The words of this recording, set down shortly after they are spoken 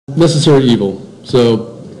necessary evil.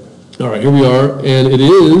 So, all right, here we are, and it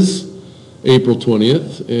is April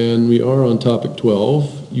 20th, and we are on topic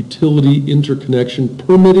 12, utility interconnection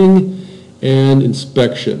permitting and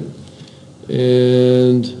inspection.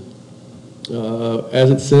 And as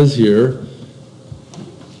it says here,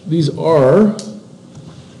 these are,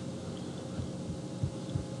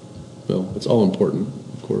 well, it's all important,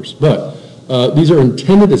 of course, but these are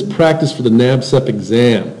intended as practice for the NABCEP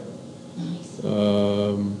exam.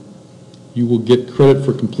 You will get credit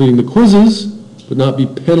for completing the quizzes, but not be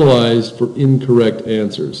penalized for incorrect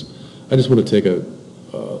answers. I just want to take a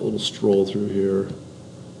little stroll through here,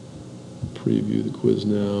 preview the quiz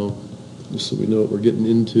now, just so we know what we're getting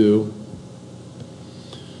into.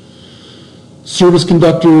 Service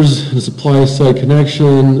conductors and a supply side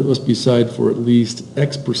connection must be side for at least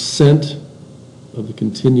X% of the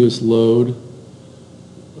continuous load.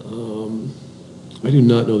 I do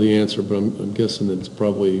not know the answer, but I'm guessing that it's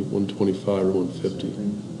probably 125 or 150.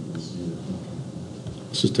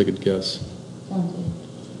 Let's just take a guess.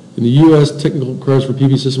 In the U.S., technical requirements for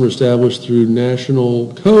PV systems are established through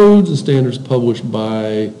national codes and standards published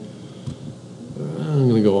by, I'm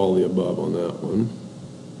going to go all the above on that one.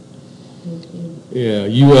 Yeah,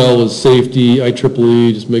 UL is safety,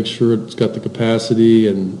 IEEE, just make sure it's got the capacity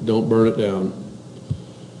and don't burn it down.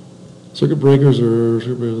 Circuit breakers are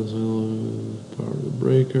power of the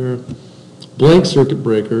breaker. Blank circuit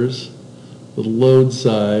breakers with load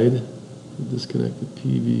side, disconnect the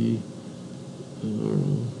PV.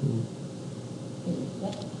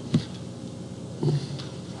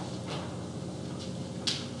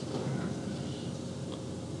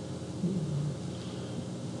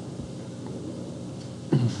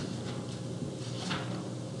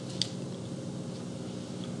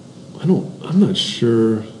 I'm not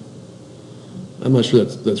sure. I'm not sure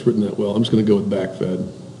that's written that well. I'm just going to go with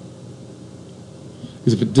backfed.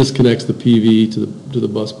 Because if it disconnects the PV to the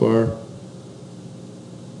bus bar,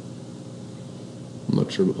 I'm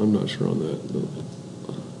not sure on that. No.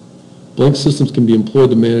 Blank systems can be employed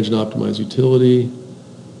to manage and optimize utility.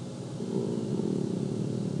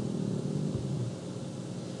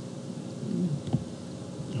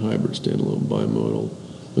 Hybrid, standalone, bimodal.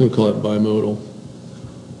 I'm going to call it bimodal.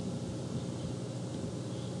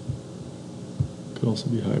 Could also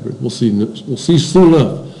be hybrid. We'll see soon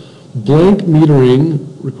enough. Blank metering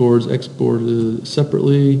records exported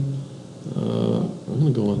separately.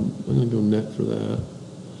 I'm going to go net for that.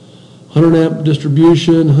 100 amp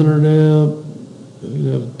distribution, 100 amp. You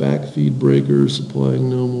have backfeed breakers supplying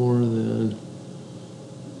no more than.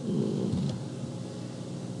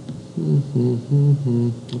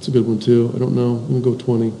 That's a good one too. I don't know. I'm going to go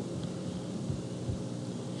 20.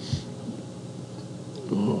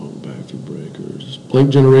 Oh, backfeed breakers. Blank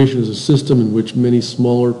generation is a system in which many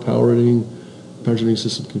smaller power generating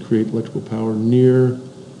systems can create electrical power near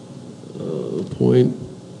the point.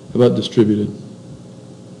 How about distributed?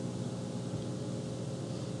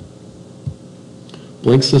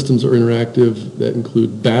 Blank systems are interactive that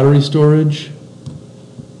include battery storage.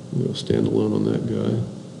 We'll go standalone on that guy.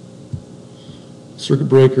 Circuit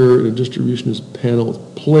breaker and a distribution panel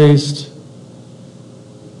placed.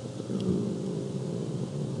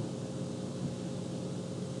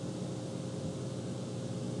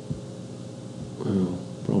 Well,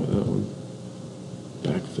 probably that one.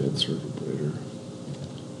 Backfed circuit breaker.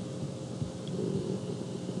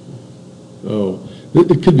 Oh,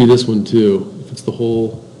 it could be this one too. If it's the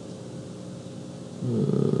whole. No,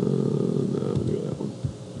 I'm going to go that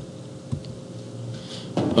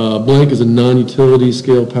one. Blank is a non-utility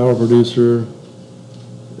scale power producer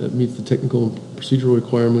that meets the technical and procedural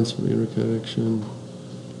requirements for the interconnection.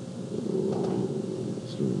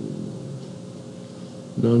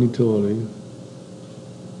 Non-utility.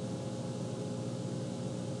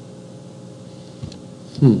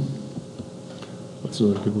 That's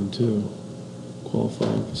another good one too.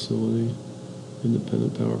 Qualifying facility,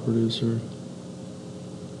 independent power producer.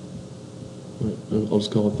 Right, I'll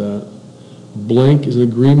just call it that. Blank is an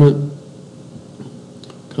agreement,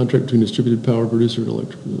 contract between distributed power producer and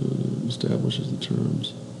electric, establishes the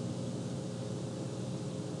terms.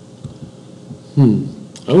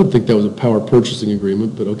 I would think that was a power purchasing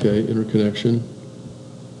agreement, but okay, interconnection.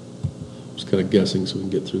 Just kind of guessing so we can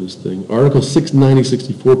get through this thing. Article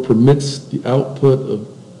 69064 permits the output of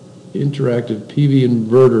interactive PV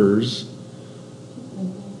inverters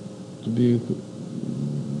to be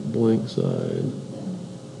blank side.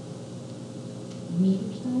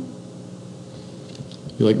 Meter side?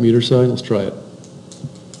 You like meter side? Let's try it.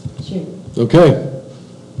 Sure. Okay.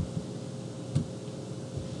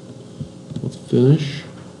 Let's finish.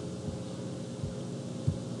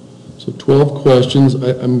 So So 12 questions.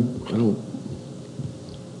 I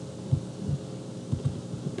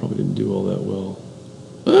probably didn't do all that well.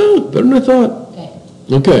 Ah, better than I thought. Okay.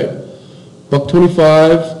 Okay. Buck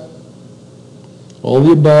 25, all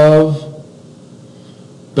the above,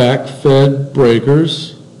 back-fed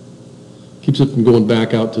breakers, keeps it from going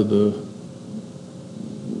back out to the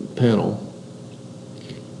panel.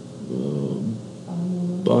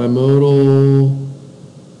 Bimodal,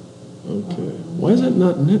 okay. Why is that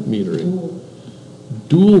not net metering?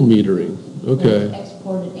 Dual metering, okay.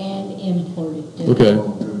 Exported and imported. Okay.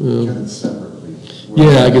 Because it's separately.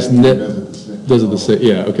 Yeah, I guess net does it the same. same,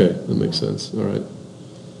 yeah, okay, that makes sense, all right.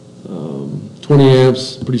 20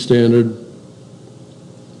 amps, pretty standard.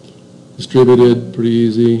 Distributed, pretty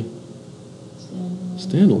easy.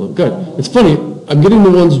 Standalone, good. It's funny, I'm getting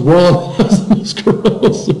the ones wrong.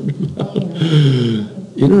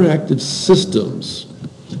 Interactive systems.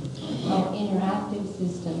 Oh, interactive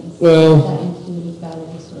systems. Well- That includes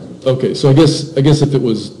battery storage. Okay, so I guess if it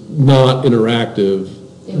was not interactive,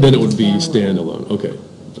 then it would be standalone, okay,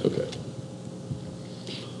 okay.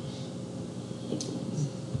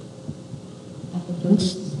 At the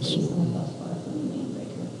furthest space on the bus bar from the main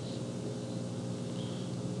breaker.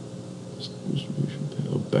 Distribution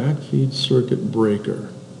panel, backfeed circuit breaker.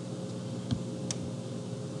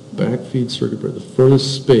 Backfeed circuit breaker, the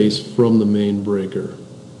furthest space from the main breaker.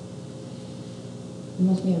 There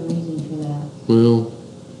must be a reason for that. Well,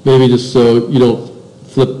 maybe just so you don't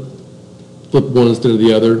flip one instead of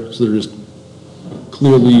the other, so they're just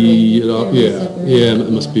clearly, yeah, it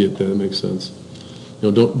must be it then, that makes sense.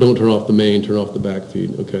 You know, don't turn off the main, turn off the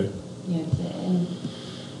backfeed, okay. Yeah, and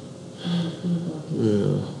feedback is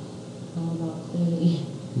Yeah, all about clearly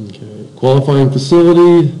okay. Qualifying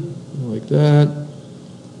facility, I like that.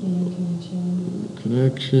 interconnection.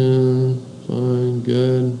 Connection, fine,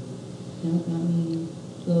 good. No, not me.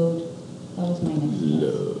 Load. That was my next guess.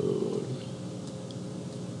 Load.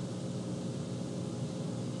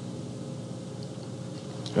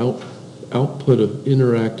 Output of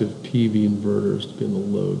interactive PV inverters to be on the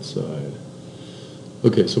load side.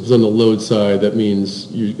 Okay, so if it's on the load side, that means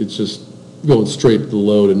it's just going straight to the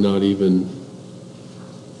load and not even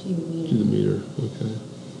To the to the meter. meter, okay.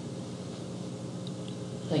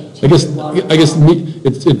 Like I guess, to the water.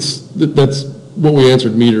 that's what we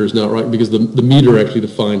answered, meter is not right, because the meter actually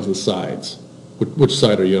defines the sides. Which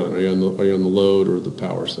side are you on? Are you on the load or the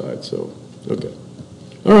power side? So, okay.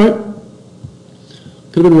 All right.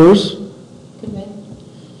 Could have been worse. Could be.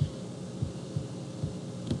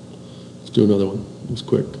 Let's do another one. It was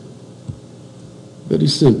quick. Very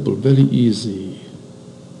simple, very easy.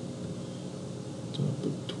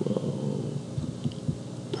 Topic 12.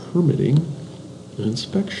 Permitting and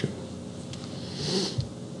inspection.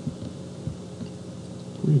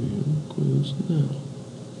 Preview quiz now.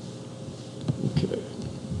 Okay.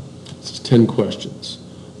 This is 10 questions.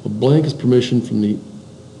 A blank is permission from the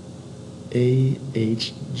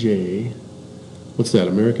AHJ. What's that?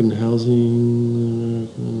 American Housing?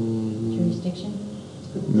 Jurisdiction?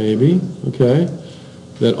 Maybe, okay.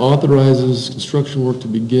 That authorizes construction work to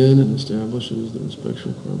begin and establishes the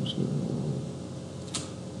inspection requirements.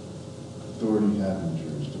 Authority having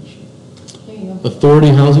jurisdiction. There you go. Authority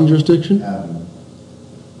housing jurisdiction? Having.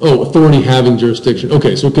 Oh, authority having jurisdiction.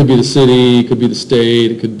 Okay, so it could be the city, it could be the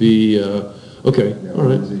state, it could be, okay, Yeah, all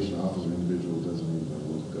right. organization, office, or individual designated by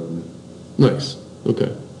local government. Nice,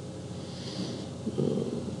 okay.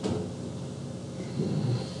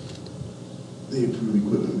 They approve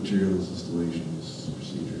equipment, materials, installations,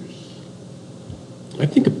 procedures. I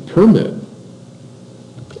think a permit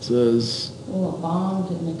says, Well, a bond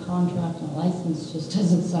and a contract and a license just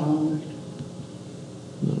doesn't sound,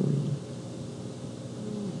 not really.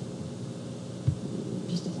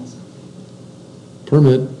 just doesn't.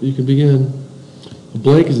 Permit, you can begin. A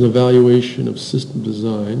blank is an evaluation of system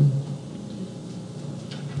design.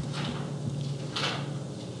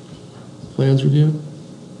 Plans review?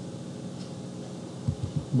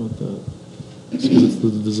 How about that? Because it's the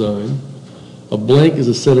design. A blank is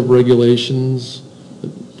a set of regulations that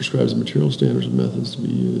prescribes the material standards and methods to be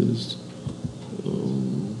used.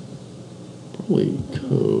 Probably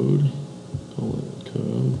code. Call it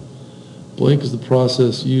code. Blank is the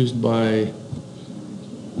process used by,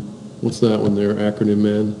 what's that one there, acronym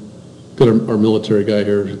man? Got our military guy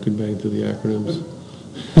here who can bang through the acronyms.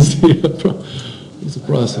 It's the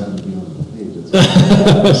process. That would be on the page,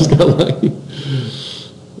 that's Just got like,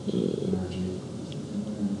 energy.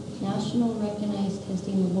 National recognized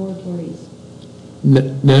testing laboratories.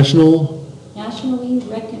 national, Nationally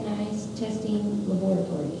recognized testing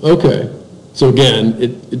laboratories. okay. So again,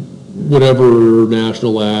 whatever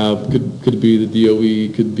national lab, could be the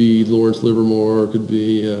DOE, could be Lawrence Livermore, could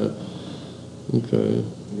be, okay,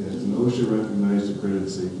 Yeah, it's an OSHA recognized accredited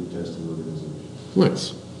safety testing organization.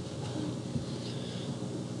 nice.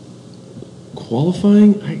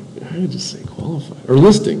 Qualifying, I would just say qualifying, or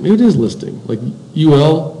listing, maybe it is listing, like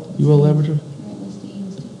UL Laboratory? Current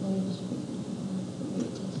listings, deployed description,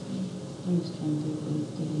 rate testing. I'm just trying to do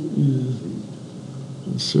these.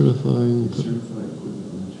 Yeah. Certifying, Certified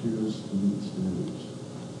equipment and materials to meet standards.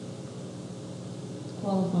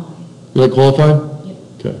 Qualify. you like qualify? Yep.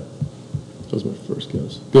 Okay, that was my first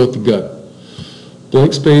guess. Go with the gut.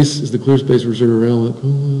 Blank space is the clear space reserved around it.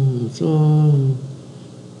 Oh, it's on.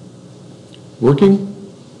 Working?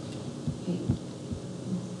 Okay.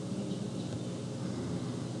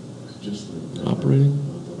 It's just like that. Operating?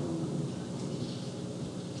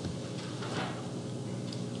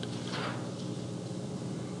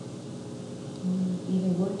 Either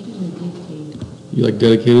working or dedicated. You like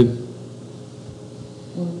dedicated?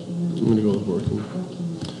 Working. I'm gonna go with working.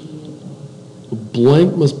 Working might be A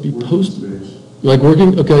blank must be Working posted. space. You like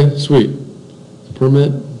working? Okay, sweet.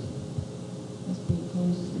 Permit? must be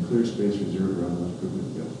posted. Clear space reserved around the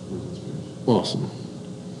equipment, yeah, working space. Awesome.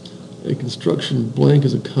 A construction blank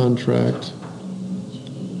is a contract.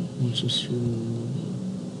 Which is,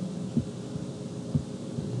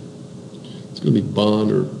 it's gonna be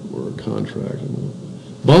bond or a contract. I don't know.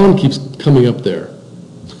 Bond keeps coming up there.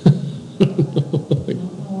 I don't know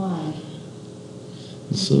why.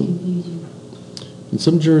 It's So, confusing. in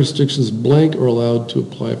some jurisdictions, blank are allowed to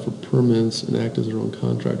apply for permits and act as their own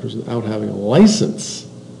contractors without having a license.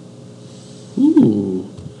 Ooh,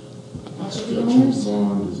 Also the Construction owners,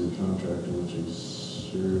 bond is a contract in which a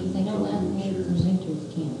shared. if they don't let them in the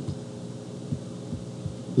winters can't.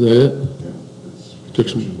 is that it? Yeah, it's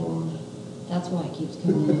Construction. construction bond. That's why it keeps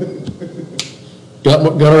coming up.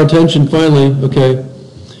 Got our attention finally, okay.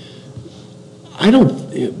 I don't,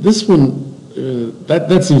 this one,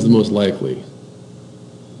 that seems the most likely.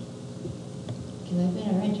 Because I've been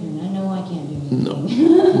a renter and I know I can't do anything. No,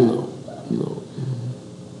 no, no.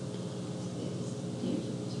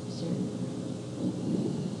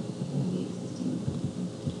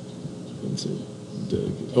 Let's see.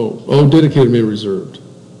 Dedicated may be reserved.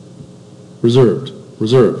 Reserved.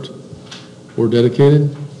 Or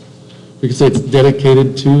dedicated? We could say it's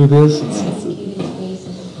dedicated to this. Dedicated space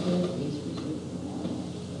is a clear space reserved.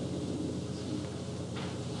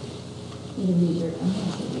 Either reserved, I'm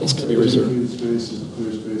gonna say It's gonna be reserved. Dedicated space is a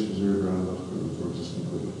clear space reserved around enough equipment for existing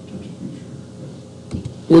equipment, potential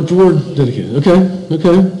future. Word dedicated, okay. I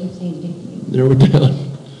keep saying dedicated. Narrow it down.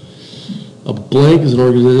 A blank is an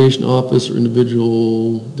organization, office, or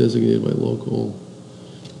individual designated by local.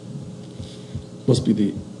 Must be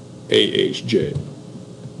the AHJ.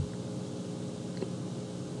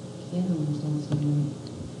 The other ones don't seem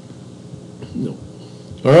right. No.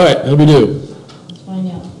 All right, how'd we do? Let's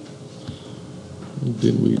find out. What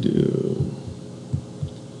did we do?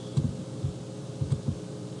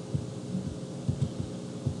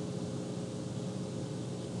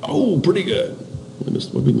 Oh, pretty good.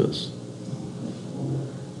 What'd we miss?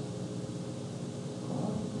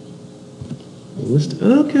 List,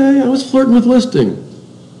 okay, I was flirting with listing.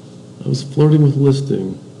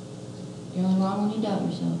 You're only wrong when you doubt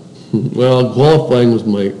yourself. Well, qualifying was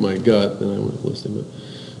my gut, and I went with listing,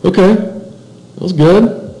 but, okay, that was good.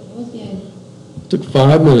 It was good. Took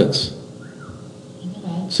 5 minutes. Not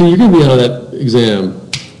bad. So you're gonna be out of that exam.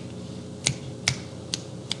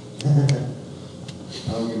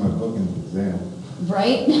 I don't get my book in the exam.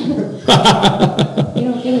 Right? You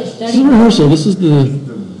don't get a This is study. a rehearsal, this is the,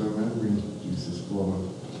 The memory juice is flowing.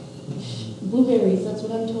 Blueberries, that's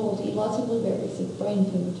what I'm told. Eat lots of blueberries, it's brain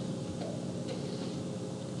food.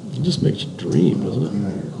 it just makes you dream, doesn't it? Clean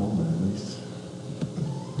out your colon at least.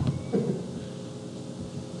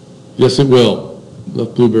 Yes, it will.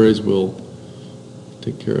 Enough blueberries will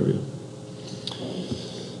take care of you.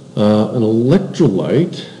 An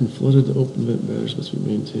electrolyte and flooded open vent batteries must be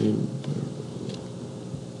maintained.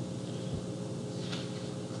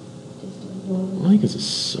 I think it's a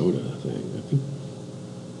soda thing. I think.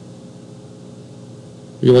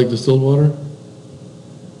 You like distilled water?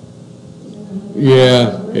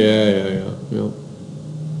 Yeah.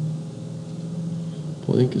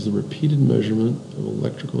 Blank is the repeated measurement of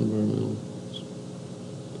electrical environmental.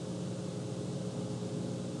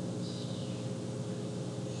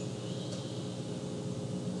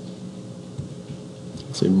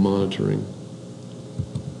 Let's say monitoring.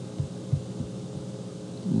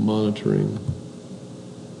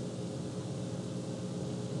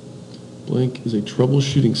 Blank is a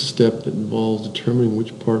troubleshooting step that involves determining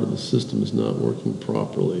which part of the system is not working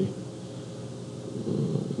properly.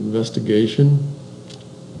 investigation.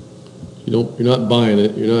 You're not buying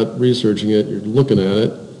it, you're not researching it, you're looking at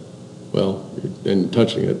it, well, and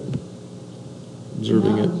touching it,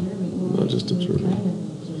 observing it, not just observing.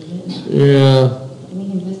 Yeah, I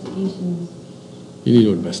think investigations. you need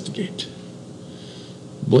to investigate.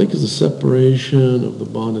 Blake is a separation of the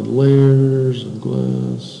bonded layers of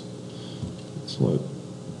glass. It's like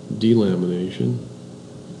delamination.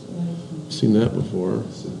 That's what I think. Seen that before.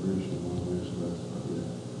 Separation of one layers of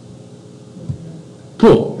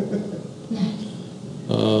Cool.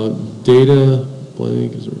 Data,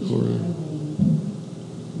 blank is a recorder.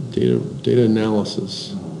 Data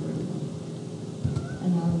analysis.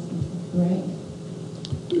 Analysis, right?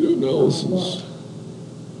 Data analysis.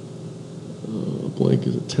 Blank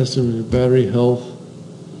is a testament of battery health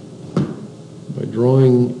by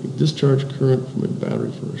drawing a discharge current from a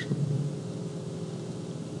battery for a short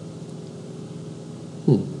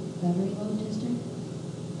time. Battery load tester?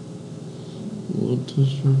 Load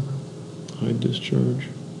tester, high discharge.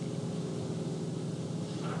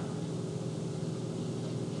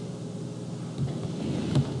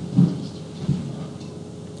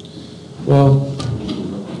 Well,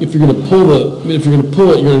 if you're going to pull if you're going to pull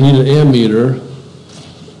it, you're going to need an ammeter.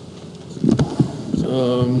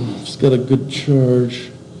 It's got a good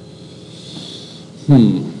charge. I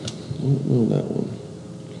don't know that one.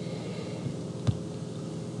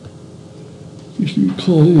 You should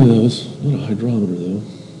call any of those. Not a hydrometer, though.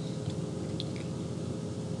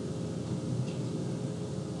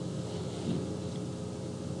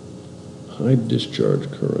 High discharge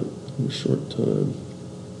current in a short time.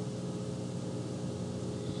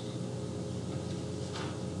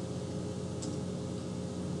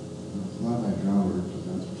 It's not hydrometer, but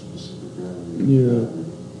that's for specific gravity. Yeah.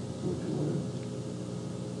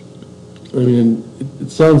 I mean, it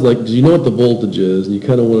sounds like, because you know what the voltage is, and you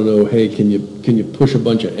kind of want to know, hey, can you push a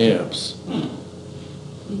bunch of amps? Did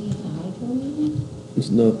he have a hydrometer? It's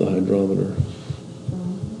not the hydrometer.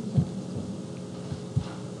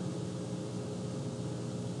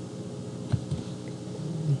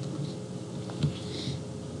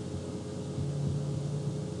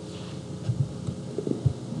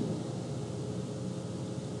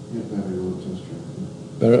 Yeah, battery load tester.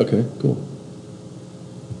 Better, okay, cool.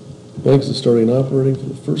 Blanks is starting operating for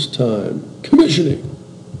the first time. Commissioning.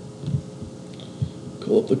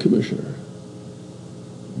 Call up the commissioner.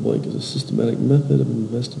 Blank is a systematic method of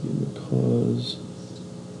investigating the cause.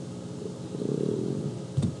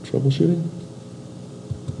 Troubleshooting.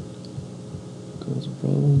 Cause of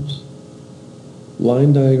problems.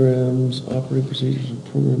 Line diagrams, operating procedures, and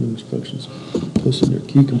programming instructions posted in your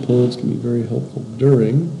key components can be very helpful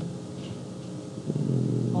during.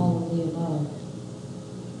 All of the above.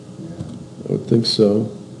 I would think so.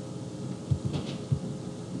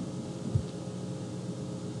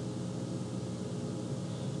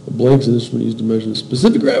 A blank is an instrument used to measure the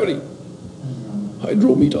specific gravity.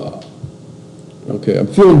 Hydrometer. Okay, I'm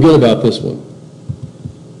feeling good about this one.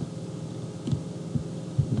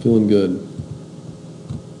 I'm feeling good.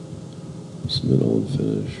 Submit all and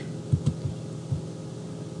finish.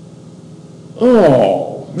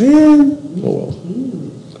 Oh, man. Oh, well.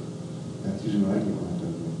 That's usually what I get when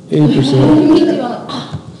I do 80%. Me too,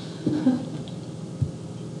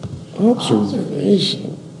 I'm like,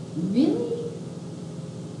 Observation. really?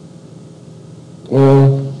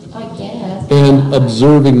 Well, I guess. and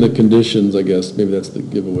observing the conditions, I guess, maybe that's the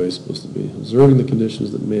giveaway supposed to be. Observing the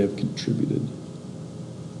conditions that may have contributed.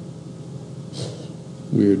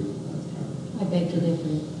 Weird. I beg to differ.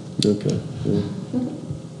 Okay. Yeah.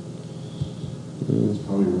 It's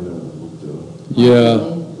probably read out of the book, though. Yeah.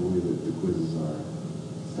 The way that the quizzes are,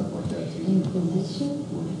 stuff like that, too. Inquisition?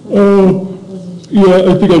 Oh,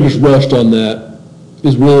 yeah, I think I just rushed on that.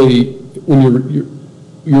 Is really, when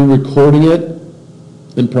you're recording it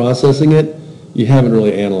and processing it, you haven't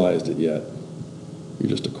really analyzed it yet. You're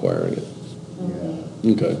just acquiring it. Okay.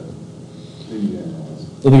 Okay. Maybe you analyze it.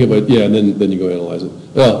 I think if I, yeah, and then you go analyze it.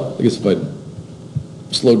 Well, I guess if I'd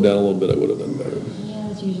slowed down a little bit, I would have done better. Yeah,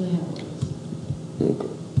 that's usually how it is. Okay.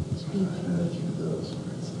 Speed I've had a few of those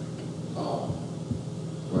where it's like, oh,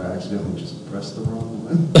 where I accidentally just pressed the wrong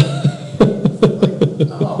one. It's like,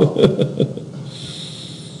 oh.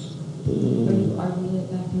 Or you argue it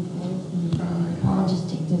back and forth, and you're like, oh, I'll just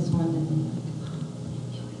take this one, and then you're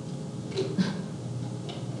like,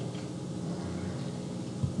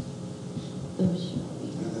 those should be.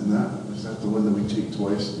 And then that, is that the one that we take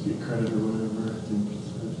twice to get credit or whatever, I think?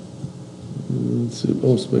 Let's see,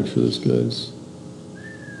 let's make sure this guy's.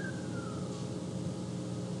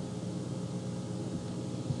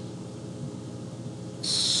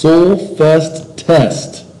 Soulfest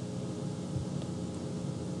test.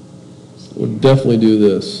 definitely do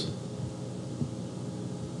this.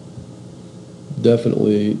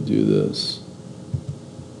 Definitely do this.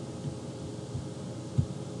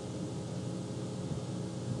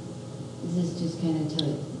 Is this just kind of to?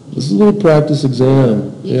 This is a little practice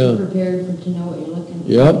exam, Get you yeah. prepared for, to know what you're looking,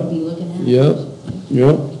 Yep. to be looking at? Yep,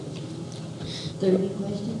 yep. 30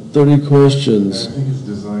 questions? 30 I questions. think it's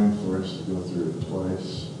designed for us to go through it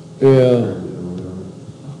twice. Yeah. Or whatever.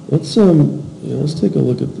 Let's take a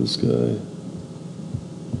look at this guy.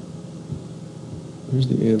 Here's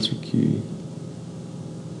the answer key.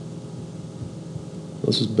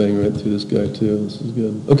 Let's just bang right through this guy too. This is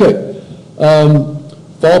good. Okay.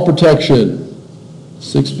 Fall protection,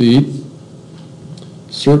 6 feet.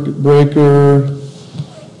 Circuit breaker,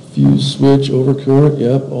 fuse switch, overcurrent,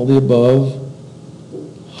 yep, all the above.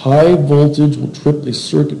 High voltage will trip a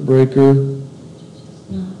circuit breaker.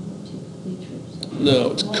 No, typically trips.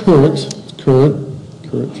 No, it's current. It's current.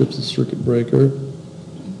 Current trips the circuit breaker.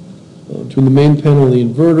 Between the main panel and the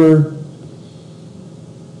inverter.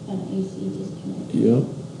 An AC disconnect. Yep,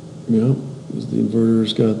 yep. Because the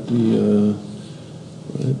inverter's got the,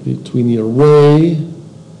 right between the array,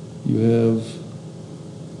 you have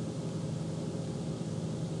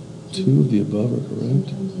 2 of the above are correct.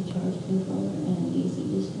 Sometimes a charge controller and an AC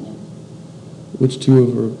disconnect. Which 2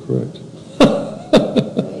 of are correct?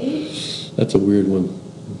 Right? That's a weird one.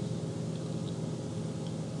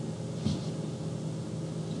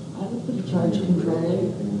 I would put a charge controller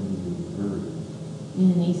And inverter.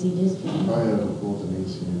 and an AC disconnect. Probably have both an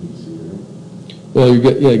AC and DC, right? Well,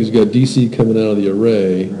 because you got DC coming out of the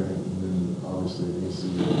array. Right, and then obviously the AC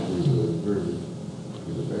goes to the inverter,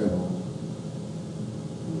 to the panel.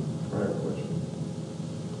 Prior question.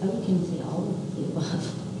 I would consider all of the above.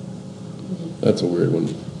 That's a weird one.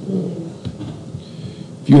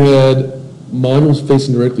 If you had modules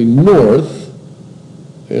facing directly north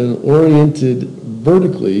and oriented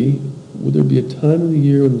vertically, would there be a time of the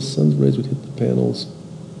year when the sun's rays would hit the panels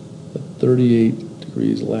at 38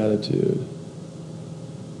 degrees latitude?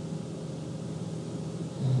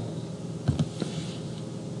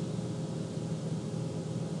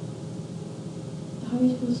 How are you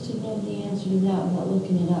supposed to know the answer to that without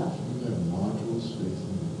looking it up? We have modules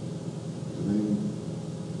facing, do they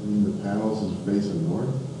mean the panels is facing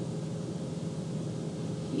north?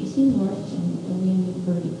 Facing north and oriented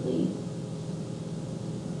vertically.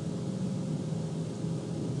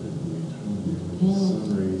 The sun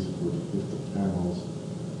rays would hit the panels.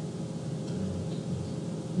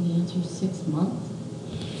 The answer is 6 months.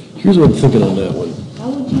 Here's what I'm thinking on that one. How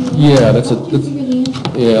would you know? Yeah, that's How a- would you that's- figure the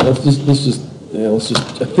answer? Yeah, I think,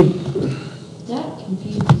 That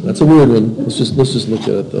confuses me. that's a weird one. Let's just look at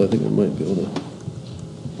it though. I think we might be able to.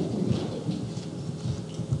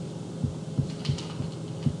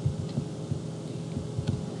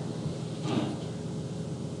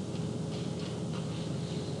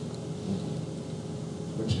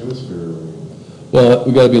 Which hemisphere are we in? Well,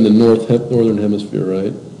 we gotta be in the northern hemisphere,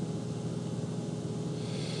 right?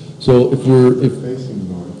 So if Facing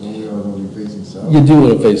north, don't we all want to be facing south? you do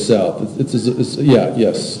want to face south,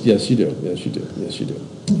 yes, you do.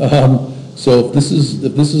 So if this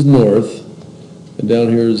is north, and down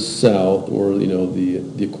here is south, or, the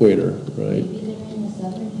equator, right? Maybe they're in the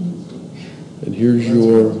southern hemisphere. And here's That's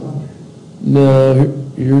your, what I was wondering.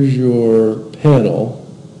 no, here's your panel,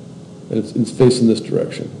 and it's facing this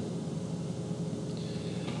direction.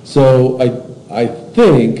 So I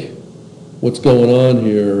think what's going on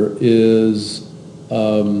here is,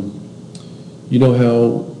 you know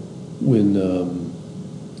how when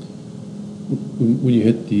you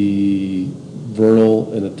hit the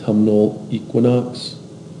vernal and autumnal equinox,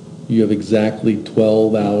 you have exactly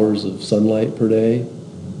 12 hours of sunlight per day.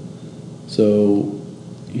 So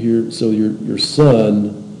your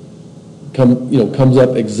sun comes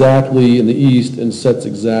up exactly in the east and sets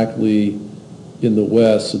exactly in the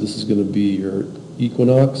west. So this is going to be your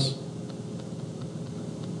equinox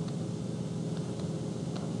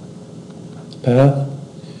path.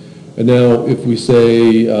 And now if we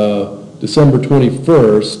say December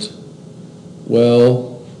 21st,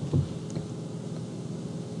 well,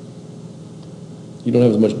 you don't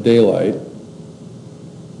have as much daylight.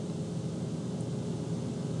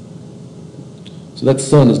 So that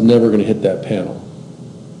sun is never going to hit that panel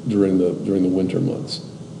during the winter months.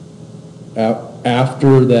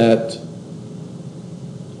 After that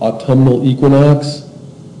autumnal equinox,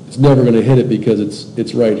 it's never going to hit it because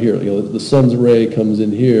it's right here. The sun's ray comes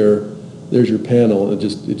in here. There's your panel. It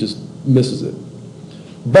just misses it.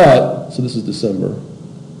 But so this is December.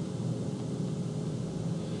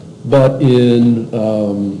 But in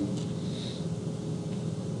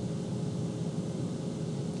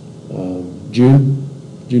June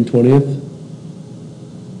 20th?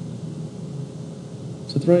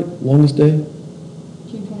 Is that right? Longest day?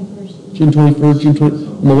 June 21st. June 21st, June 20,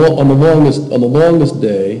 on the longest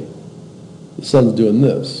day, the sun's doing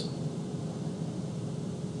this.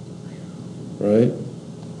 Right?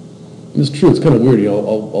 And it's true, it's kind of weird, you know,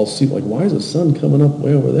 I'll see, like, why is the sun coming up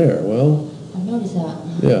way over there? Well, I've noticed that.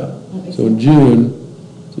 yeah, That makes so in sense. June,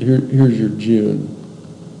 so here's your June.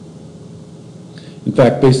 In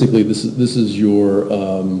fact, basically, this is your,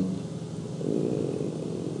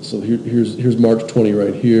 so here's March 20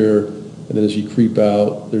 right here, and then as you creep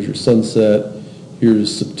out, there's your sunset,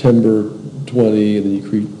 here's September 20, and then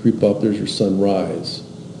you creep up, there's your sunrise.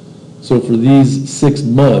 So for these 6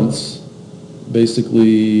 months,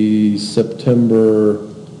 basically September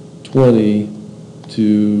 20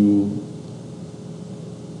 to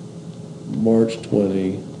March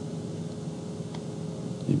 20,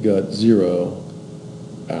 you've got 0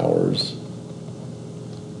 hours.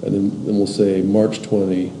 And then we'll say March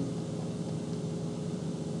 20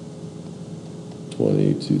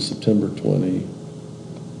 to September 20,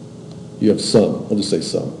 you have some, I'll just say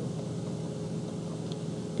some.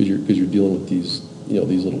 Because you're dealing with these, you know,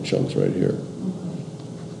 these little chunks right here. Okay.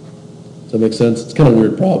 Does that make sense? It's kind of a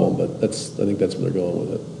weird problem, but I think that's where they're going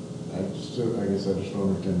with it. I guess I just don't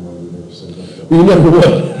understand why we never said that. Well, you never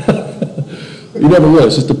would. You never would.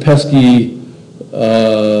 It's just a pesky,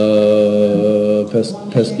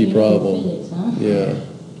 pesky problem. Physics, huh? Yeah.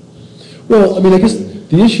 Well, I mean, I guess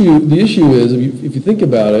the issue is, if you think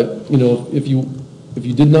about it, you know, if you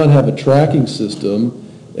did not have a tracking system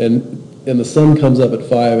and the sun comes up at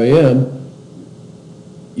 5 a.m.,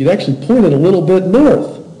 you'd actually point it a little bit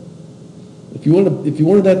north. If you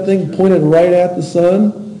wanted that thing pointed right at the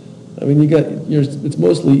sun, I mean, it's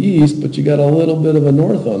mostly east, but you got a little bit of a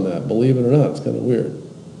north on that, believe it or not. It's kind of weird.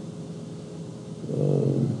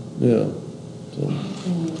 Yeah. So,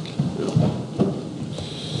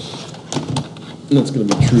 and that's going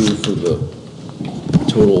to be true for the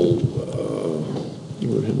total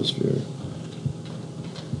northern hemisphere.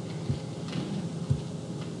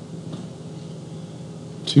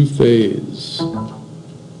 Two-phase.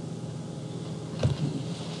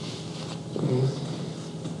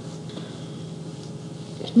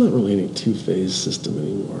 There's not really any two-phase system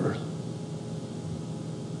anymore.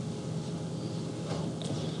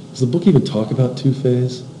 Does the book even talk about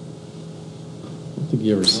two-phase? I don't think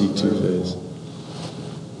you ever see two-phase.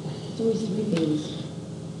 It's always 3 phase.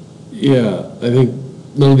 Yeah, I think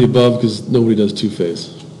none of the above because nobody does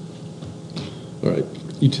two-phase. All right,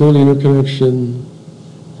 utility interconnection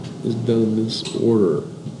is done in this order.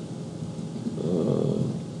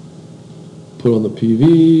 Put on the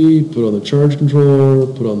PV, put on the charge controller,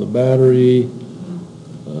 put on the battery,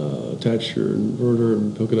 attach your inverter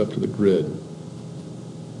and hook it up to the grid.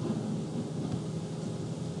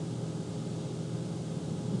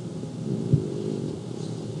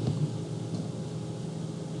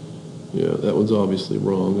 Yeah, that one's obviously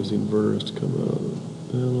wrong because the inverter has to come out of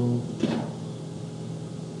the panel.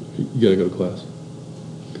 You gotta go to class.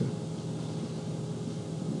 Okay.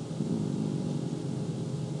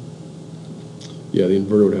 Yeah, the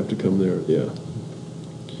inverter would have to come there, yeah.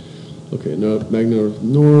 Okay, now magnetic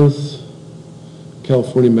north.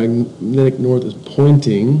 California magnetic north is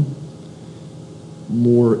pointing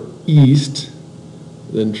more east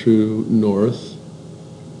than true north.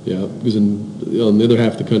 Yeah, because on the other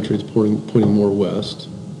half of the country, it's pointing more west.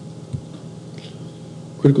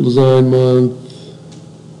 Critical design month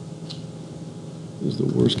is the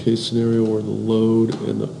worst case scenario where the load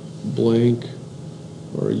and the blank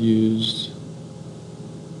are used.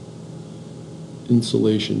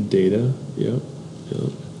 Insolation data, yeah.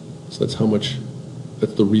 So that's how much,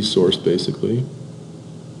 that's the resource basically.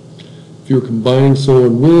 If you're combining solar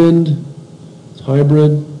and wind, it's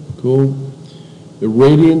hybrid, cool.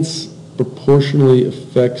 Irradiance proportionally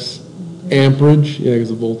affects amperage, yeah, because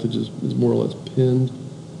the voltage is more or less pinned.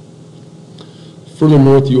 Further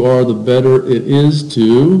north you are, the better it is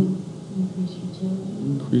to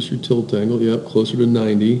increase your tilt angle, yep, closer to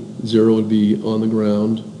 90. 0 would be on the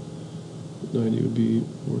ground. 90 would be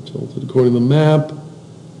more tilted. According to the map,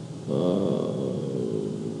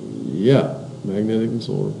 yeah, magnetic and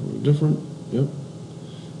solar are different, yep.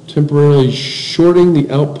 Temporarily shorting the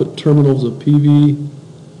output terminals of PV.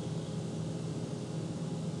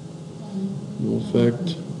 No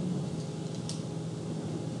effect.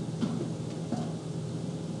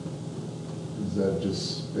 Is that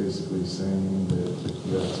just basically saying that if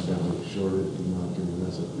you accidentally short it, you're not going to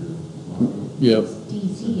mess up your module? Yep.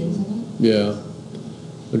 DC, isn't it? Yeah.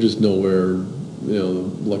 I just know where, you know,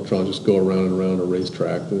 the electrons just go around and around a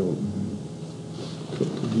racetrack. They don't cook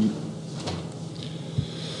the heat.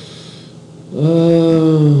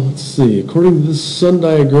 Let's see, according to this sun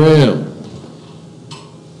diagram,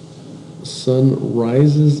 the sun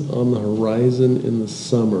rises on the horizon in the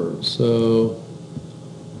summer, so,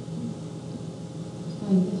 It's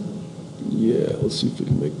going this way. yeah, let's see if we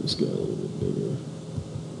can make this guy a little bit bigger.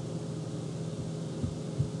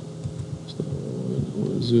 That's not what I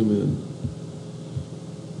want to zoom in.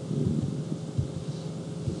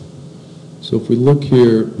 So if we look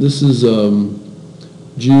here, this is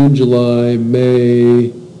June, July,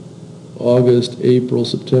 May, August, April,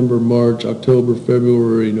 September, March, October,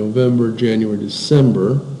 February, November, January,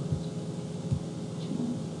 December.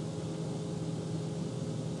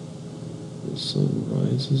 The sun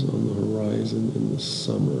rises on the horizon in the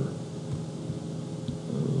summer.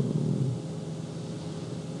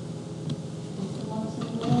 What's the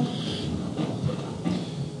one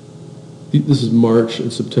symbol? This is March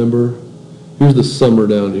and September. Here's the summer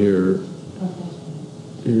down here. Oh, that's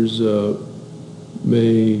right. Here's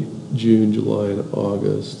May, June, July, and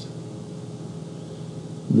August.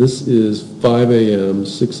 This is 5 a.m.,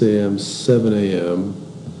 6 a.m., 7 a.m.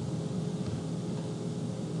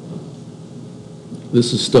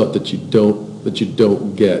 This is stuff that you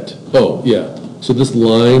don't get. Oh, yeah. So this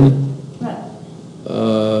line,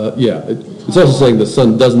 Right. yeah, it's also saying the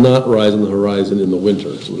sun does not rise on the horizon in the winter,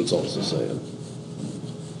 is what it's also saying.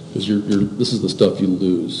 Because this is the stuff you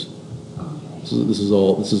lose. Okay. This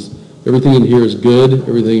is everything in here is good,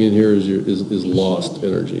 everything in here is lost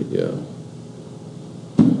energy, yeah.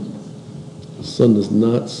 The sun does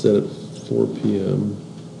not set at 4 p.m.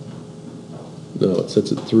 No, it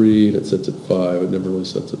sets at 3 and it sets at 5, it never really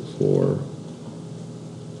sets at 4.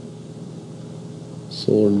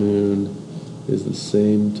 Solar noon is the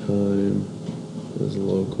same time as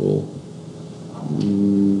local.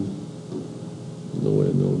 No way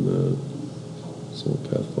of knowing that. Solar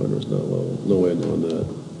Pathfinder is not low. No way of knowing that.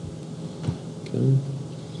 Okay.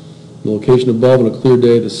 The location above on a clear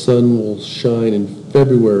day, the sun will shine in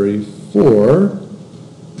February for.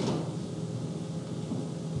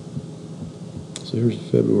 So here's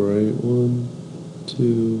February. 1,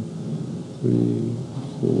 2, 3,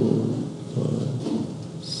 4,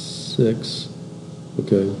 5, 6.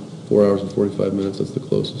 Okay, 4 hours and 45 minutes. That's the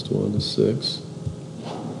closest one to 6.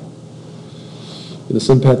 In the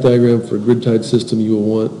sun path diagram for a grid-tied system, you will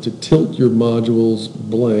want to tilt your modules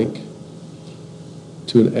blank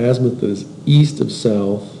to an azimuth that is east of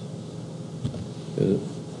south and an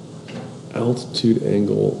altitude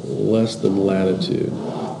angle less than latitude.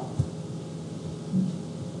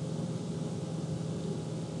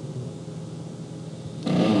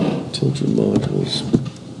 Tilt your modules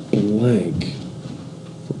blank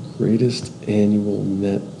for greatest annual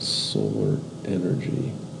net solar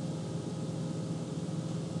energy.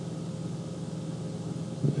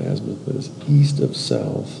 Azimuth that is east of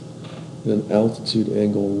south and an altitude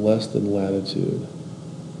angle less than latitude.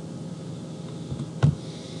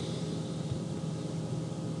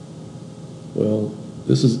 Well,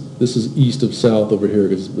 this is east of south over here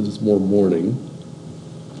because it's more morning,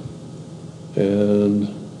 and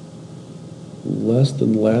less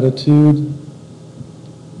than latitude.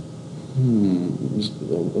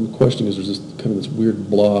 I'm questioning because there's this kind of this weird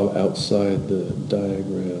blob outside the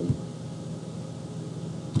diagram.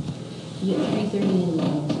 You get 3:30 in the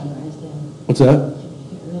sunrise then. What's that?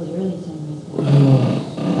 Early sunrise.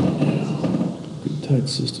 Good tight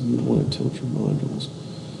system, you want to tilt your modules.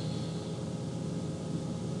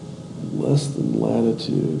 Less than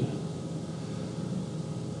latitude.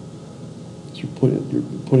 So you're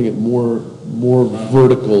putting it more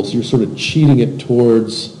vertical, so you're sort of cheating it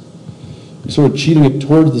towards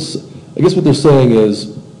the, I guess what they're saying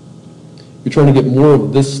is, you're trying to get more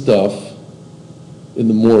of this stuff in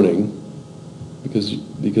the morning, because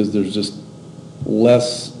there's just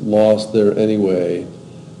less loss there anyway.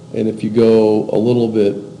 And if you go a little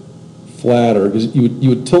bit flatter, because you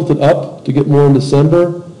would tilt it up to get more in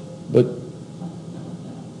December, but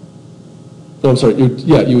no, I'm sorry.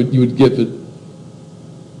 You would get it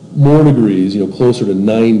more degrees, closer to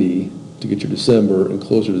 90 to get your December, and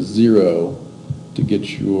closer to 0 to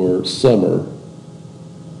get your summer.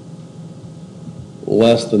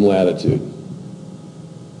 Less than latitude.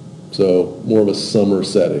 So more of a summer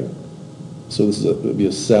setting. So this would be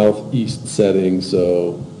a southeast setting,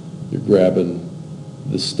 so you're grabbing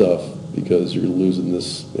this stuff because you're losing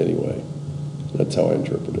this anyway. That's how I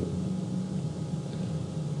interpret it.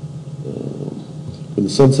 When the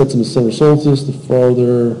sun sets in the summer solstice, the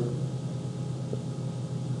farther,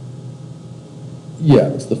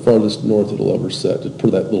 it's the farthest north it'll ever set, per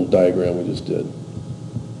that little diagram we just did.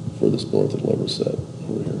 Furthest north it'll ever set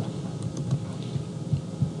over here.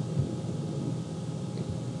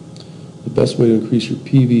 The The best way to increase your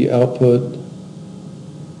PV output.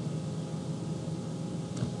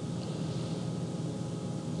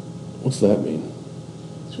 What's that mean?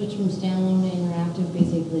 Switch from standalone to interactive,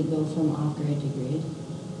 basically go from off-grid to grid.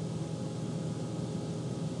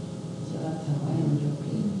 So that's how I interpret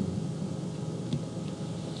it.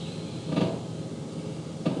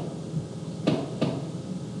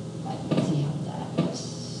 Let's see how that's.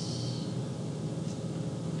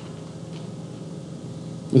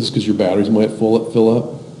 This is because your batteries might fill up?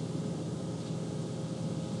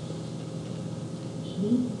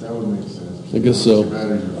 That would make sense. I guess so. Once your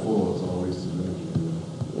batteries are full, it's all wasted energy.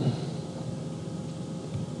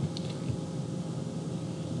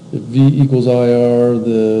 If V equals IR,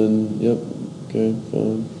 then, yep, okay,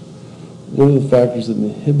 fine. What are the factors that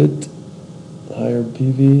inhibit higher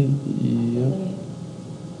PV? Yep.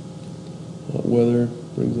 Hot weather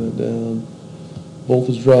brings that down.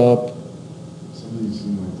 Voltage drop. Some of these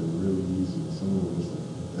seem like they're really easy, some of them is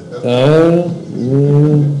like.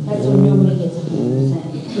 That's when nobody gets 100%.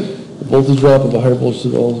 Voltage drop of a higher voltage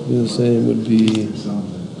should all be the same would be. Or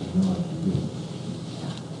something, I know I can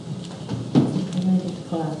I'm gonna get to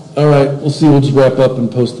class. All right, we'll see. We'll just wrap up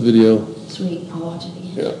and post the video. Sweet, I'll watch it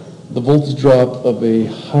again. Yeah. The voltage drop of a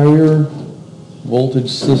higher voltage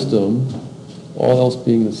system, all else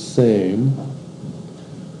being the same.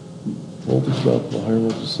 Voltage drop of a higher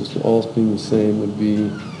voltage system, all else being the same would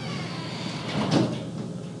be.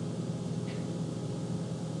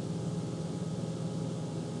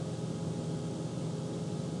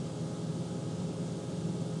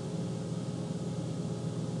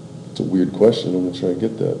 It's a weird question. I'm going to try to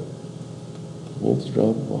get that. Voltage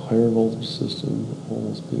drop of a higher voltage system,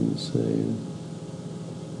 almost being the same.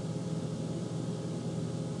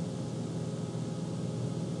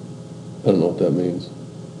 I don't know what that means.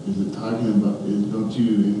 Is it talking about, don't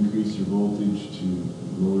you increase your voltage to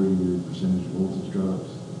lower your percentage voltage drops?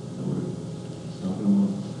 Is that what it's talking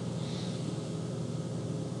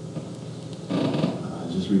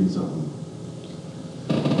about? Just reading something.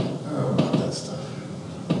 I don't know about that stuff.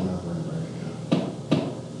 I'm not learning right now.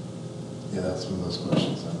 Yeah, that's one of those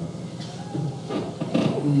questions I know.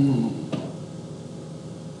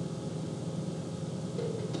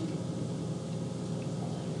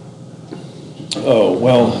 Oh,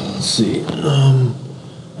 well, let's see. Yeah,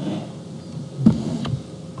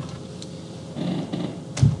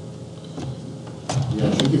 I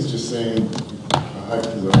think it's just saying,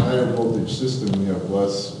 because a higher voltage system, we have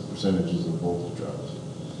less percentages of voltage drops.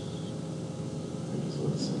 I think is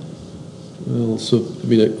what it's saying. Well, so, I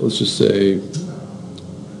mean, let's just say,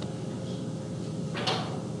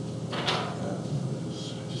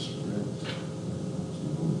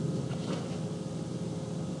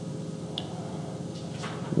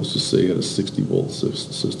 let's just say you had a 60 volt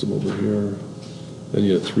system over here, then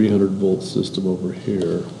you had a 300 volt system over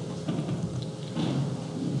here.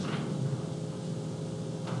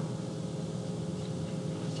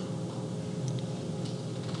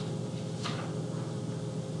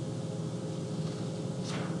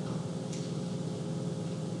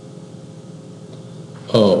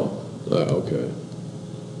 Oh, okay.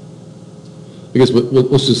 I guess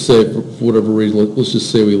let's just say, for whatever reason, let's just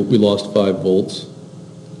say we lost 5 volts.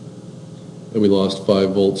 And we lost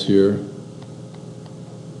 5 volts here.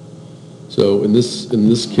 So in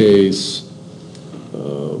this case,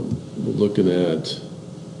 we're looking at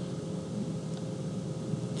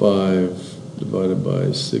 5 divided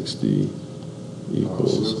by 60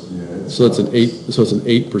 equals. So that's an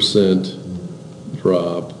 8%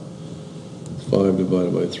 drop. 5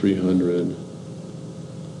 divided by 300.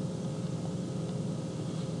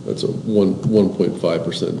 That's a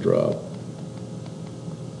 1.5% drop.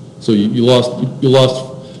 So you lost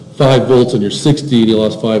 5 volts on your 60, and you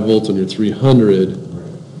lost 5 volts on your 300.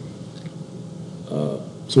 So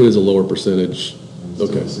it is a lower percentage.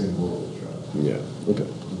 Okay. The same voltage drop. Yeah. Okay.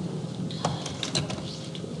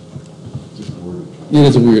 Just worded. Yeah,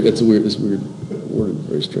 it's weird worded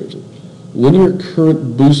very strangely. Linear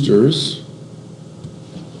current boosters,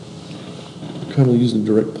 commonly used in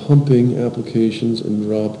direct pumping applications and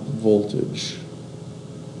drop voltage.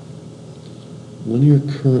 Linear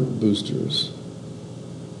current boosters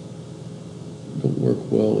don't work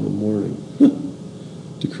well in the morning.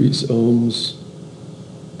 Decrease ohms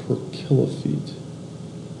per kilofeet.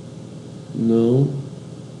 No.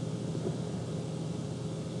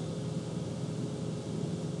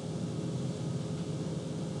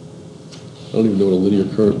 I don't even know what a linear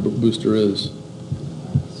current booster is.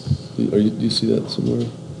 Do you see that somewhere?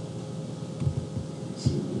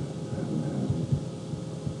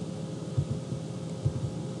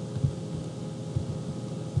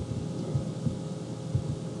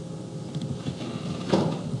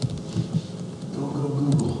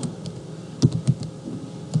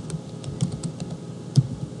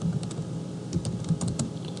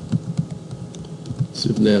 See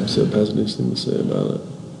if NABCEP has anything to say about it.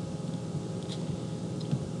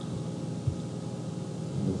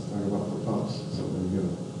 Let's talk about the pumps, so what are you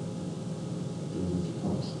gonna do with your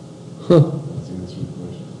pumps? Huh, That's the answer to the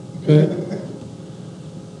question. okay.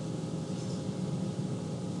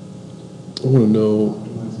 I want to know,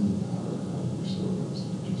 Optimizing the power of your solar,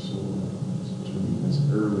 your solar, turning as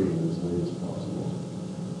early and as late as possible.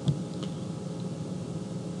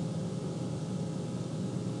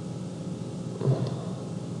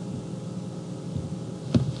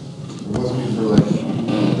 It must be for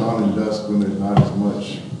like dawn and dusk when there's not as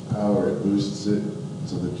much power, it boosts it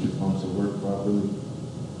so that your pumps will work properly,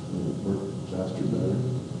 will work faster, better.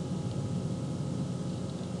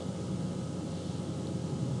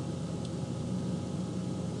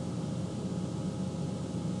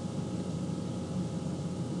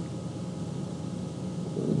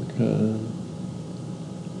 okay.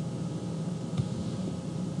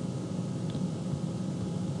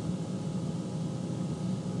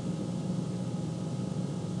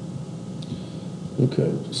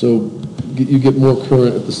 Okay, so you get more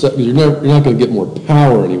current at the set, because you're not going to get more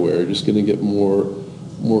power anywhere, you're just going to get more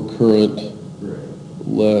current, Right.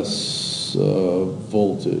 less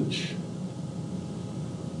voltage.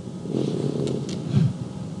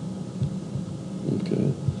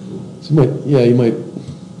 Okay. So you might,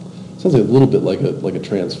 sounds like a little bit like a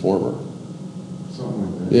transformer.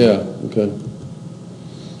 Something like that. Yeah, okay.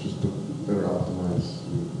 Just to better optimize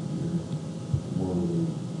your warming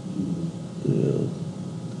and heating.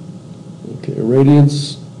 Yeah. Okay,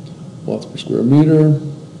 irradiance, watts per square meter.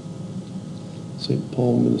 St.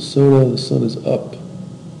 Paul, Minnesota, the sun is up.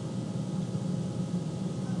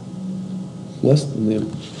 Less than the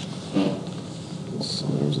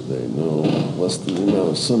sun hours a day, no, less than the amount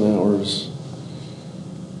of sun hours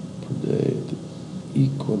per day at the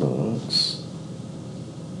equinox.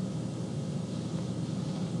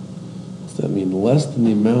 Does that mean less than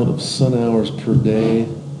the amount of sun hours per day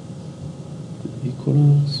at the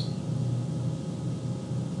equinox?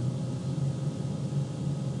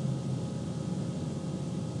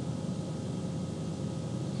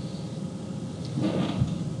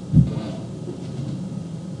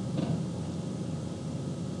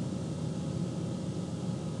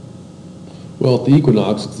 Well, at the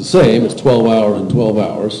equinox, it's the same, it's 12 hours and 12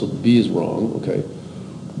 hours, so B is wrong, okay.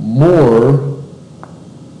 More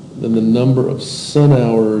than the number of sun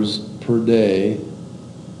hours per day,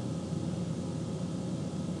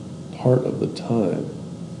 part of the time.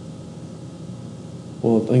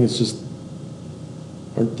 Well, I think it's just,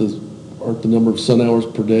 aren't the number of sun hours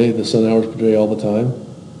per day, the sun hours per day all the time?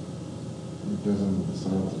 It doesn't, the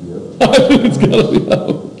sun have to be up. I think it's gotta be up.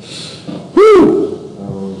 Whew! I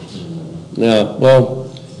don't understand Yeah,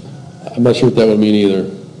 well, I'm not sure what that would mean either.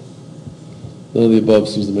 None of the above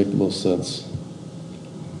seems to make the most sense.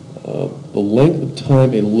 The length of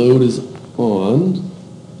time a load is on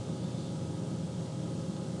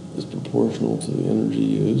is proportional to the energy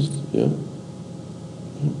used, yeah.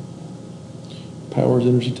 Power is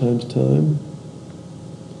energy times time.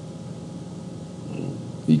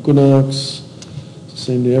 Equinox, it's the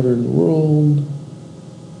same day ever in the world.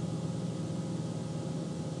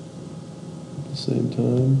 At the same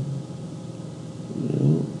time.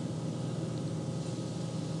 Yeah.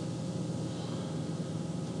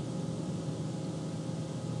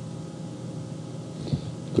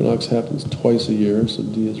 Equinox happens twice a year, so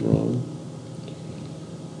D is wrong.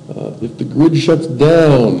 If the grid shuts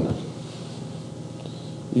down,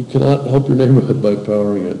 you cannot help your neighborhood by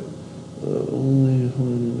powering it. Only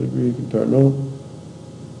 100 degree can power. No.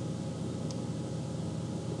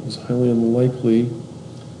 It's highly unlikely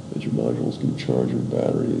that your modules can charge your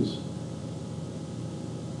batteries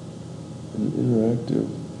in an interactive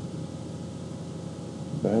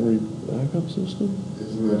battery backup system.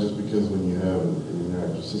 Isn't that just because when you have an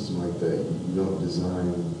interactive system like that, you don't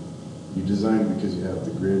design, you design because you have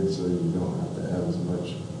the grid, so you don't have to have as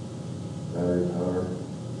much battery power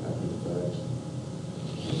after the fact?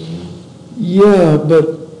 Yeah,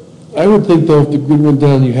 but I would think though if the grid went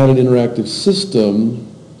down and you had an interactive system,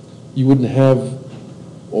 you wouldn't have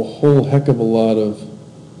a whole heck of a lot of,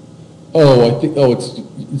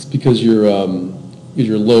 it's because your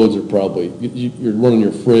loads are probably, you're running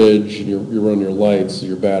your fridge and you're running your lights, so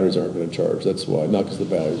your batteries aren't going to charge. That's why, not because the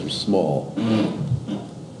batteries are small.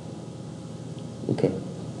 Okay.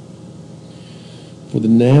 For the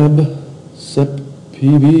NABCEP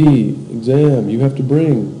PB exam, you have to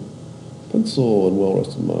bring pencil and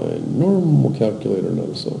well-rested mind, normal calculator, not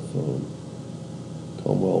a cell phone.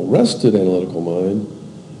 Calm, well-rested analytical mind,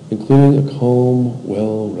 including a calm,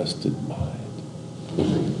 well-rested mind.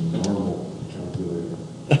 Normal calculator.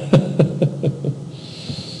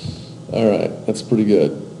 That's pretty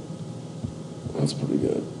good. That's pretty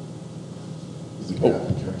good. Is the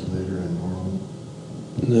graphic calculator in normal?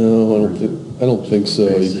 No, I don't think so.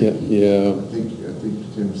 You Basic? can't, yeah, I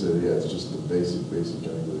think Tim said, yeah, it's just the basic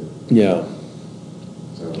calculator. yeah.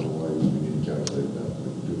 So I don't know why we need to calculate that, we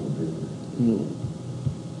can do it on paper.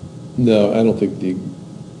 No, I don't think the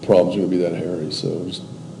problem's gonna be that hairy, so just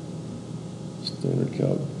standard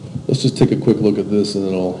calc. Let's just take a quick look at this and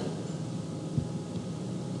then I'll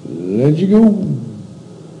let you go.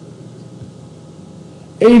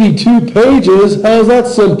 82 pages, how's that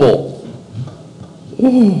simple?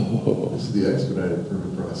 Oh. This is the expedited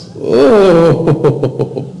permit process. Oh.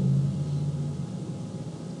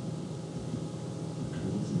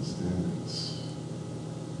 Codes and standards.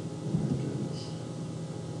 Oh my goodness.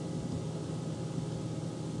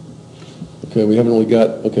 Okay, we haven't really got,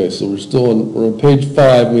 okay, so we're on page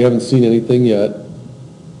 5, we haven't seen anything yet.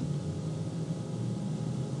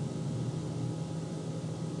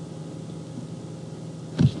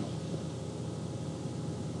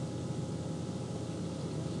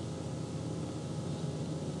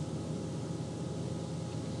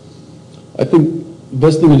 I think the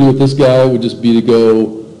best thing to do with this guy would just be to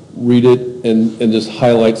go read it and just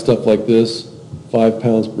highlight stuff like this. 5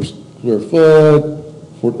 pounds per square foot,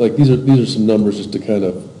 like these are some numbers just to kind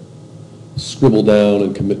of scribble down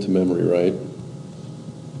and commit to memory, right?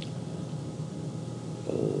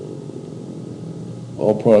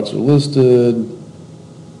 All products are listed,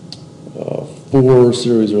 4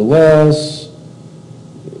 series or less,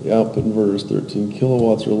 the output inverter is 13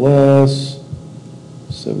 kilowatts or less,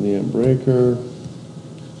 70 amp breaker.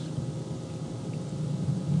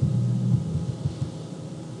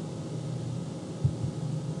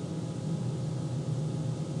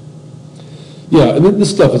 Yeah, and this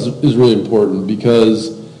stuff is really important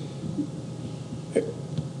because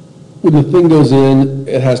when the thing goes in,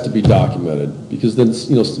 it has to be documented because then it's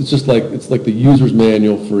just like the user's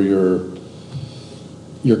manual for your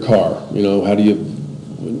car. How do you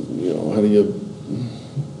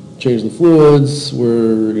change the fluids?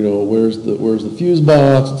 Where's the fuse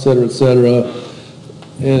box, et cetera, et cetera.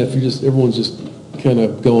 And if everyone's just kind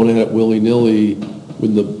of going at it willy-nilly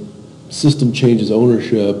when the system changes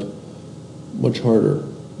ownership, much harder.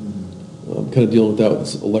 I'm kind of dealing with that with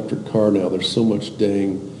this electric car now. There's so much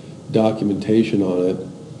dang documentation on it.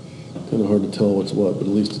 Kind of hard to tell what's what, but at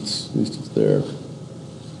least it's there.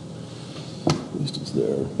 At least it's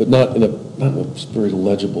there, but not in a very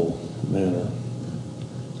legible manner.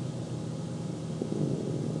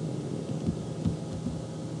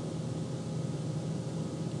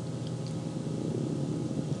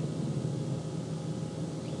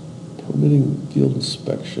 Permitting field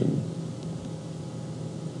inspection.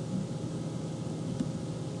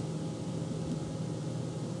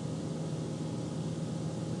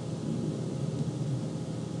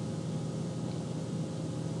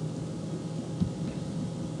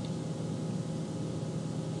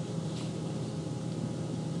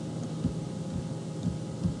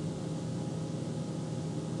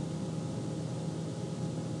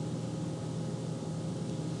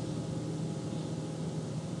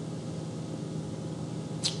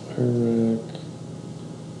 IRAC,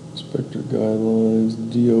 inspector guidelines,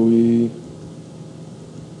 DOE.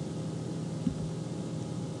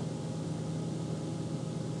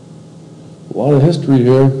 A lot of history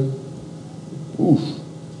here. Oof.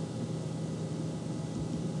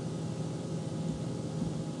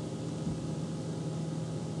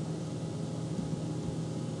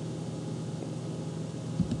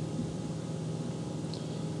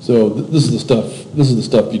 So this is the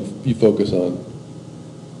stuff you focus on.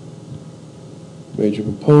 Major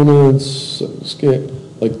components, scale,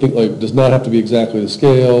 like does not have to be exactly the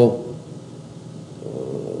scale.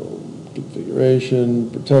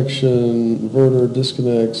 Configuration, protection, inverter,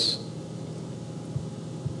 disconnects.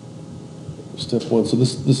 Step 1. So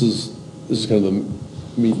this is kind of the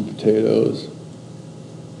meat and potatoes.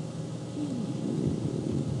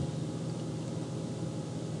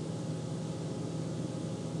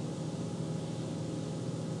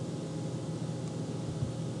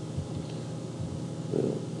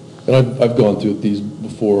 And I've gone through these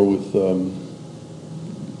before with an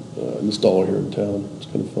installer here in town. It's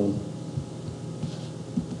kind of fun.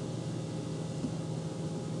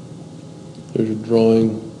 There's your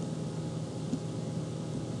drawing.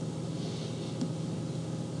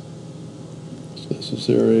 It's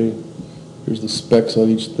necessary. Here's the specs on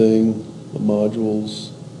each thing, the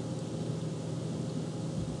modules.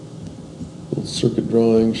 Little circuit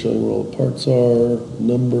drawing showing where all the parts are,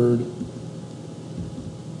 numbered.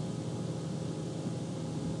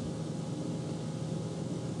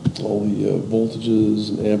 All the voltages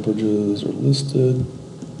and amperages are listed.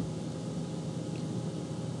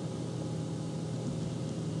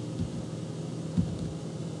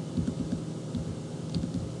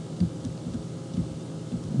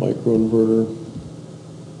 Microinverter.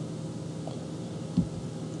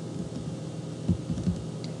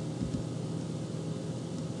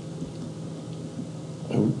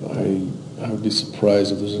 I would be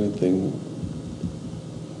surprised if there's anything.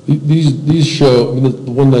 These show, I mean,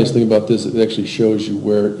 the one nice thing about this, it actually shows you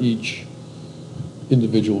where each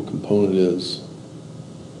individual component is.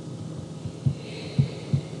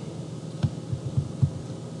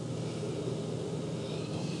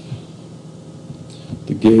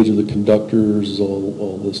 The gauge of the conductors is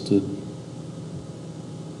all listed.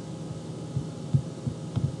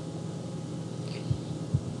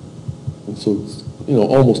 And so it's, you know,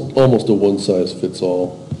 almost a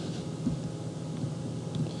one-size-fits-all.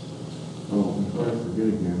 Oh, before I forget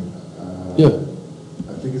again. Yeah.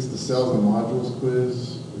 I think it's the cells and modules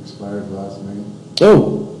quiz expired last May.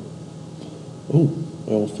 Oh,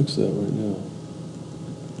 I will fix that right now.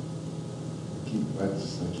 I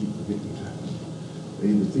keep forgetting that. I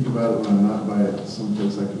either think about it when I'm not by it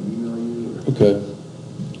someplace I can email you or. Okay,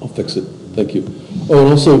 I'll fix it. Thank you. Oh, and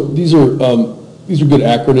also, these are good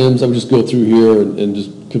acronyms. I would just go through here and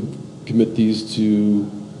just commit these to,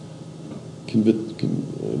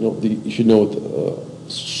 you should know what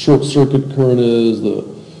the short circuit current is, the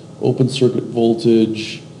open circuit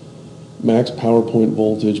voltage, max power point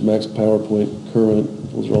voltage, max power point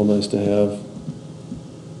current. Those are all nice to have.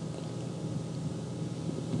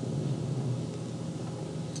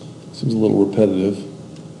 Seems a little repetitive.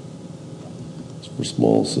 It's for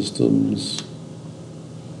small systems.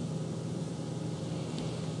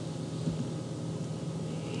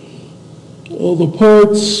 All the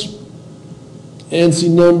parts, ANSI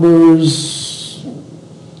numbers,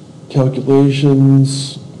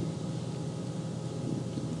 calculations,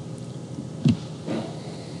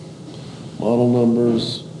 model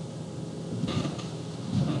numbers.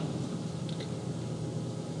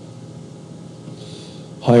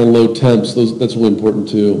 High and low temps, that's really important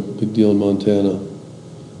too. Big deal in Montana.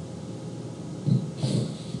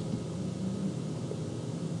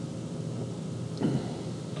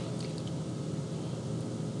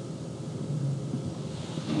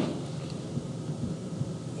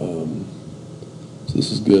 So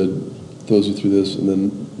this is good. Throws you through this, and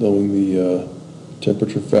then knowing the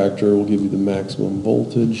temperature factor will give you the maximum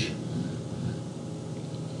voltage.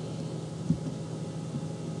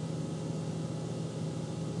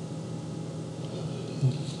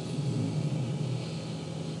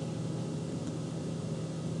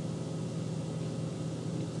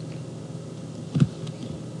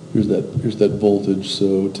 Here's that voltage,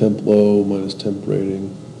 so temp low minus temp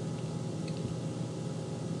rating.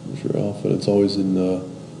 There's your alpha, and it's always in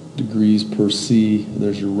degrees per C, and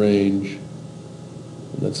there's your range.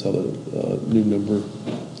 And that's how the new number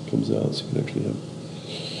comes out, so you can actually have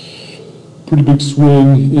pretty big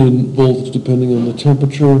swing in voltage depending on the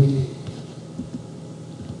temperature.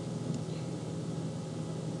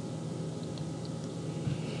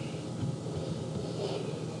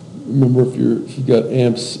 Remember, if you've got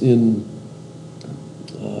amps in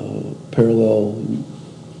parallel, you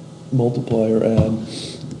multiply or add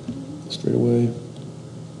straight away.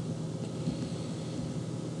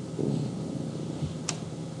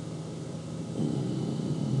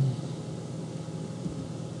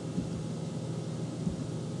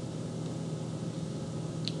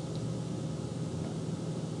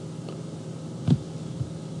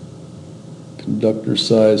 Conductor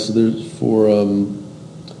size, so there's for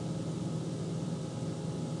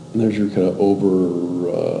there's your kind of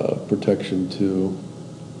over protection too.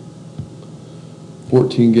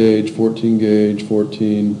 14 gauge, 14 gauge,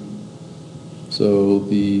 14. So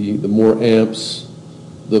the more amps,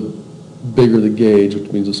 the bigger the gauge,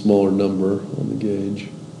 which means a smaller number on the gauge.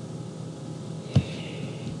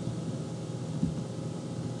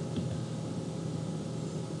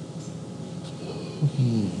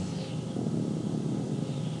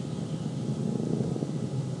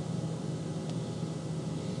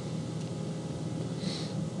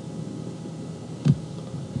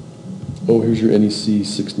 Oh, here's your NEC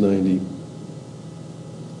 690.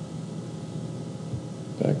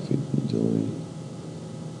 Backfeed utility.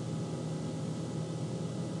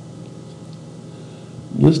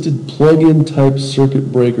 Listed plug-in type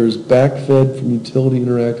circuit breakers backfed from utility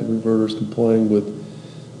interactive inverters complying with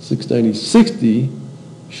 690-60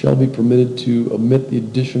 shall be permitted to omit the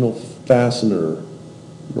additional fastener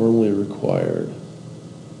normally required.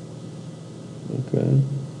 Okay.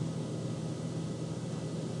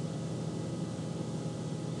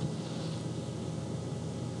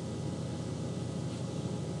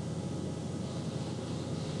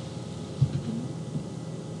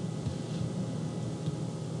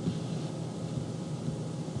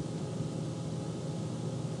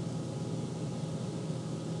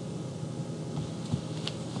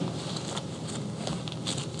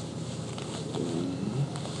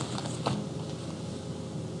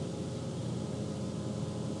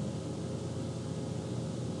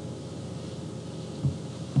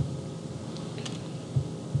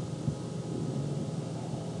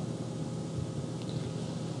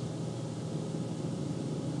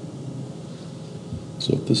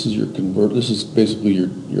 So if this is your this is basically your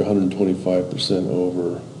 125%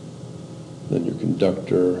 over, then your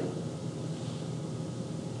conductor,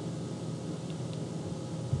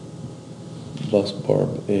 bus bar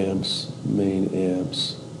amps, main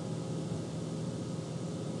amps.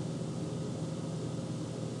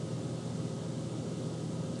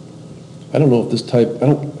 I don't know if this type, I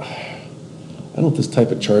don't know if this type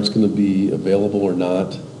of chart's gonna be available or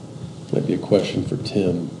not. Might be a question for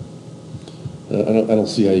Tim. I don't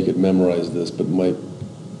see how you could memorize this, but might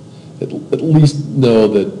at least know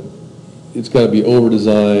that it's gotta be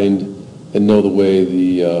over-designed and know the way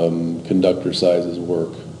the conductor sizes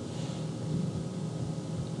work.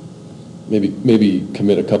 Maybe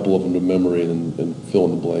commit a couple of them to memory and fill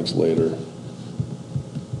in the blanks later.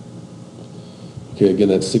 Okay, again,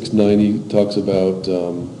 that 690 talks about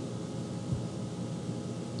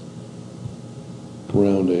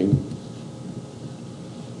grounding.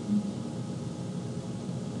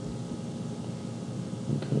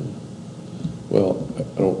 Okay. Well,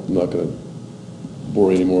 I'm not going to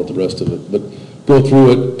bore you anymore with the rest of it, but go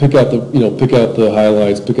through it, pick out the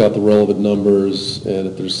highlights, pick out the relevant numbers, and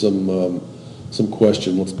if there's some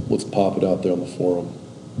question, let's pop it out there on the forum.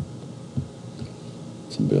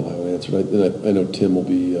 Somebody will have an answer. And I know Tim will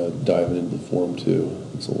be diving into the forum too,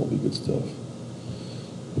 so it'll be good stuff.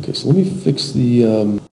 Okay, so let me fix the